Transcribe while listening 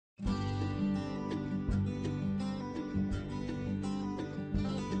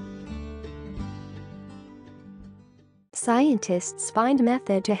Scientists find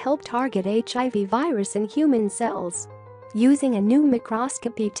method to help target HIV virus in human cells. Using a new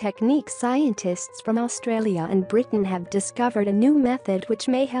microscopy technique, scientists from Australia and Britain have discovered a new method which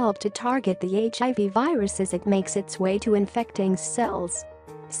may help to target the HIV virus as it makes its way to infecting cells.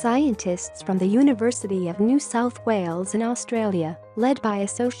 Scientists from the University of New South Wales in Australia, led by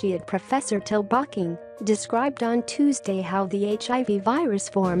Associate Professor Bocking, described on Tuesday how the HIV virus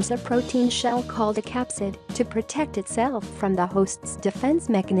forms a protein shell called a capsid to protect itself from the host's defense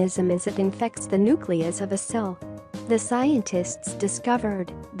mechanism as it infects the nucleus of a cell. The scientists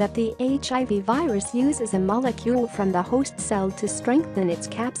discovered that the HIV virus uses a molecule from the host cell to strengthen its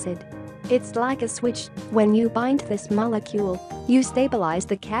capsid. It's like a switch. When you bind this molecule, you stabilize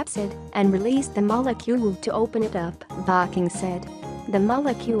the capsid and release the molecule to open it up, Bocking said. The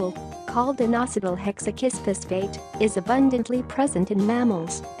molecule, called inositol hexaphosphate, is abundantly present in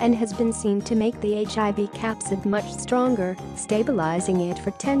mammals and has been seen to make the HIV capsid much stronger, stabilizing it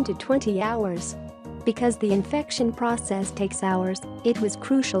for 10 to 20 hours. Because the infection process takes hours, it was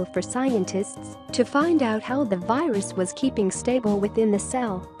crucial for scientists to find out how the virus was keeping stable within the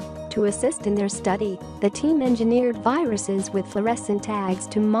cell. To assist in their study, the team engineered viruses with fluorescent tags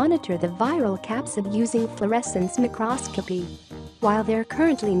to monitor the viral capsid using fluorescence microscopy. While there are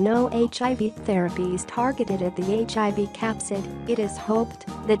currently no HIV therapies targeted at the HIV capsid, it is hoped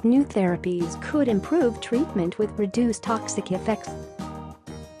that new therapies could improve treatment with reduced toxic effects.